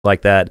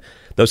like that.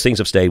 Those things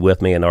have stayed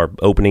with me, and our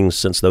openings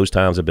since those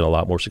times have been a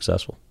lot more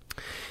successful.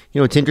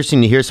 It's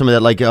interesting to hear some of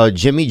that, like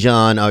Jimmy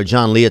John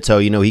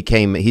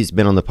Liato, he's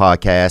been on the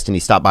podcast, and he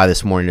stopped by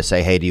this morning to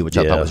say hey to you, which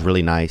I thought was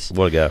really nice.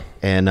 What a guy.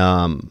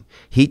 And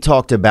he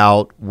talked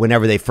about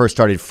whenever they first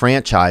started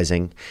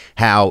franchising,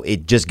 how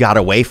it just got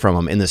away from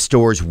him and the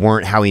stores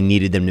weren't how he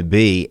needed them to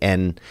be.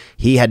 And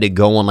he had to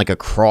go on like a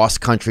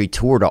cross-country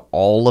tour to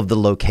all of the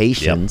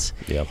locations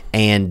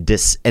and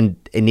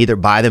either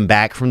buy them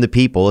back from the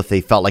people if they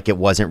felt like it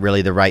wasn't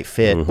really the right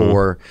fit,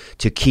 or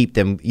to keep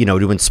them,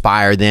 to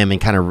inspire them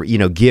and kind of,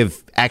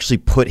 actually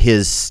put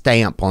his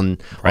stamp on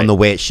the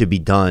way it should be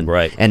done,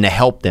 and to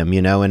help them,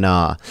 and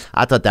I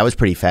thought that was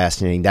pretty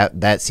fascinating.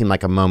 That seemed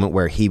like a moment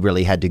where he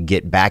really had to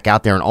get back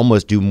out there and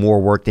almost do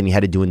more work than he had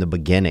to do in the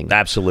beginning.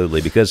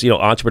 Absolutely, because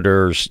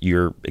entrepreneurs,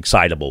 you're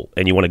excitable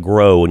and you want to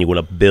grow and you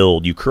want to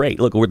build, you create.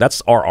 Look,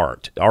 that's our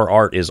art. Our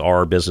art is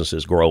our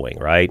businesses growing,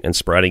 right, and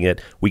spreading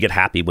it. We get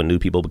happy when new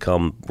people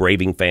become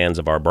raving fans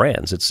of our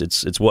brands.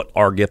 It's what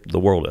our gift to the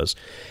world is,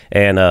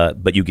 and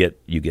but you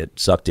get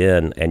sucked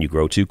in and you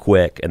grow too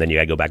quick, and then you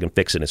gotta go back and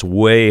fix it. It's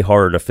way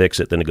harder to fix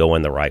it than to go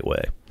in the right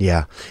way.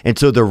 Yeah. And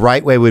so the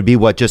right way would be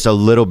what? Just a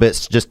little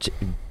bit, just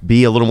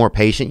be a little more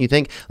patient, you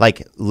think?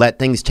 Like let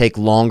things take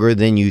longer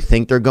than you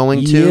think they're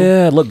going to?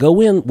 Yeah. Look,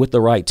 go in with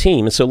the right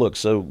team. And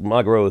so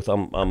my growth,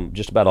 I'm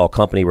just about all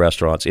company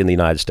restaurants in the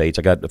United States.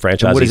 I got the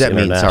franchisees. What does that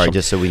mean? Sorry,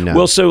 just so we know.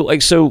 Well,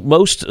 so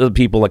most of the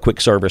people like quick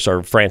service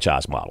are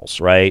franchise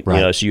models, right?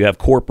 So you have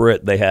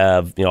corporate, they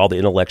have, all the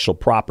intellectual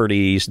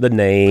properties, the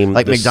name.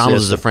 Like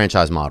McDonald's is a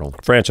franchise model.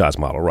 Franchise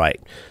model, right.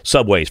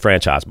 Subway's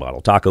franchise model,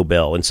 Taco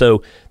Bell. And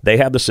so they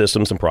have the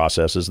systems and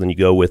processes. Then you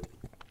go with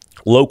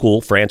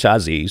local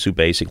franchisees who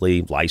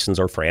basically license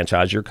or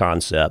franchise your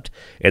concept,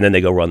 and then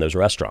they go run those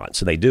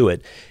restaurants, and they do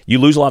it. You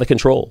lose a lot of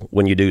control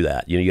when you do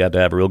that. You have to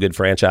have real good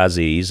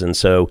franchisees. And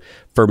so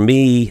for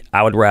me,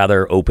 I would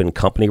rather open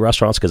company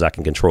restaurants because I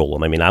can control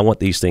them. I mean, I want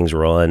these things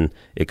run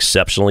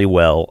exceptionally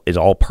well. It's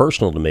all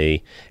personal to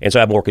me, and so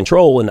I have more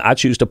control, and I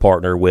choose to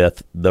partner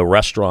with the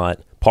restaurant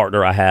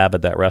partner I have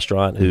at that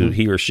restaurant who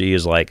he or she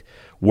is like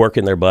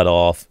working their butt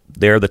off.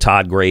 They're the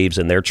Todd Graves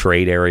in their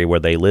trade area where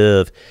they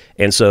live.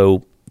 And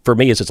so for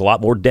me, it's a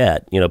lot more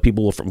debt.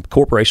 People from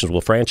corporations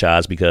will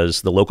franchise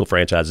because the local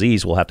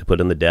franchisees will have to put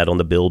in the debt on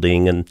the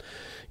building and,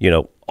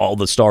 all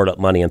the startup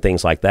money and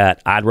things like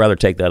that. I'd rather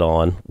take that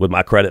on with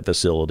my credit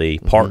facility,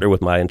 partner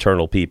with my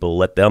internal people,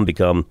 let them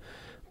become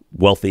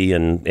wealthy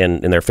and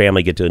their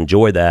family get to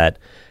enjoy that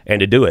and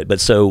to do it.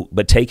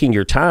 But taking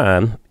your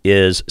time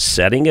is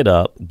setting it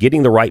up,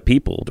 getting the right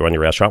people to run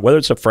your restaurant, whether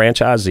it's a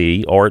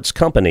franchisee or it's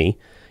company.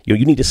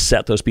 You need to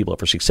set those people up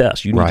for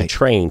success. You need to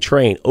train,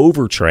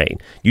 overtrain.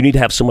 You need to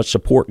have so much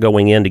support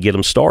going in to get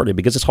them started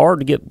because it's hard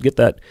to get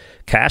that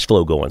cash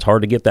flow going. It's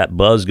hard to get that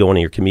buzz going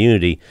in your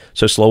community.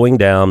 So slowing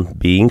down,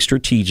 being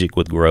strategic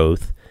with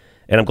growth.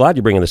 And I'm glad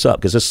you're bringing this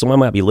up because someone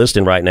might be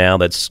listening right now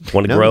that's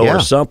going to grow or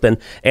something,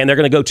 and they're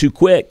going to go too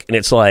quick. And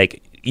it's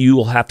like you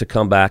will have to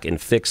come back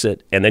and fix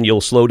it, and then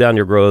you'll slow down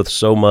your growth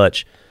so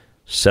much.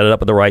 Set it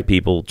up with the right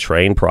people,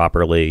 train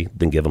properly,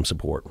 then give them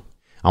support.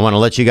 I want to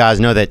let you guys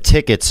know that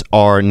tickets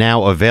are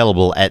now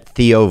available at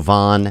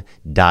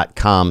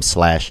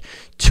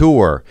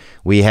theovon.com/tour.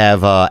 We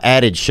have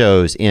added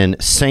shows in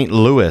St.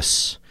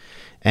 Louis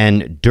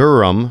and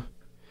Durham,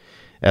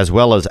 as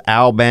well as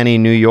Albany,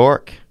 New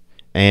York,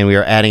 and we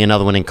are adding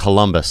another one in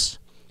Columbus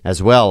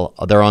as well.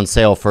 They're on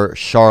sale for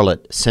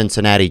Charlotte,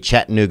 Cincinnati,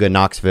 Chattanooga,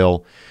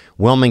 Knoxville,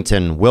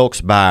 Wilmington,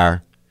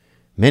 Wilkes-Barre,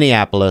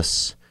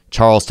 Minneapolis,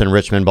 Charleston,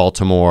 Richmond,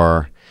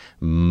 Baltimore,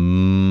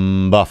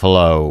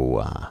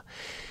 Buffalo.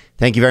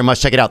 Thank you very much.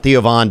 Check it out,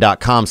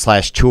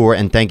 theovon.com/tour,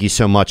 and thank you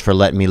so much for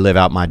letting me live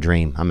out my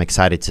dream. I'm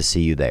excited to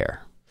see you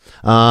there.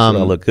 I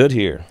look good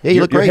here. Yeah,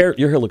 you look great.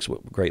 Your hair looks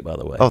great, by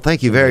the way. Oh,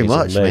 thank you very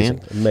much, man.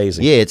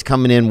 Amazing. Yeah, it's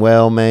coming in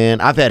well, man.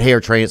 I've had hair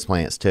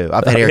transplants, too.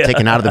 I've had hair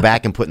taken out of the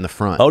back and put in the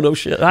front. Oh, no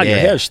shit. Your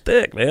hair's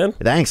thick, man.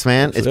 Thanks,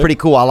 man. It's pretty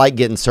cool. I like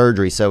getting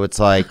surgery, so it's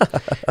like,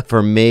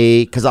 for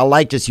me, because I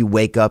like just you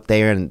wake up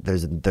there and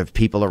there's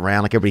people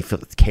around, like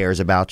everybody cares about